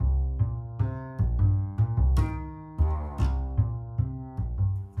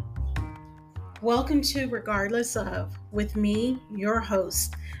Welcome to Regardless of, with me, your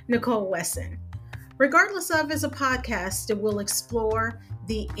host, Nicole Wesson. Regardless of is a podcast that will explore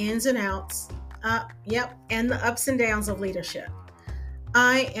the ins and outs, and the ups and downs of leadership.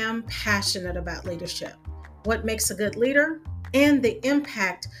 I am passionate about leadership, what makes a good leader, and the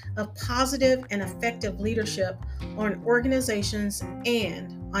impact of positive and effective leadership on organizations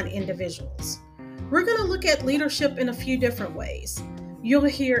and on individuals. We're going to look at leadership in a few different ways. You'll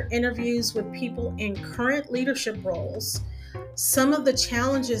hear interviews with people in current leadership roles, some of the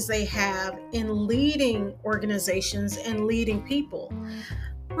challenges they have in leading organizations and leading people.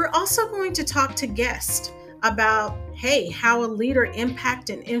 We're also going to talk to guests about, how a leader impact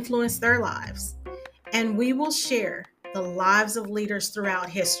and influence their lives. And we will share the lives of leaders throughout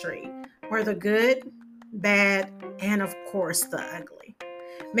history, whether good, bad, and of course, the ugly.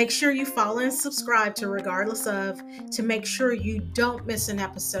 Make sure you follow and subscribe to Regardless of to make sure you don't miss an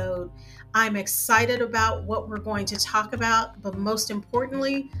episode. I'm excited about what we're going to talk about, but most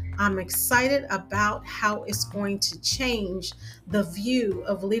importantly, I'm excited about how it's going to change the view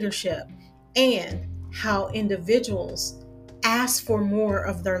of leadership and how individuals ask for more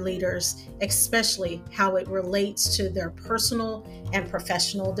of their leaders, especially how it relates to their personal and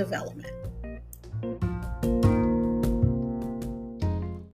professional development.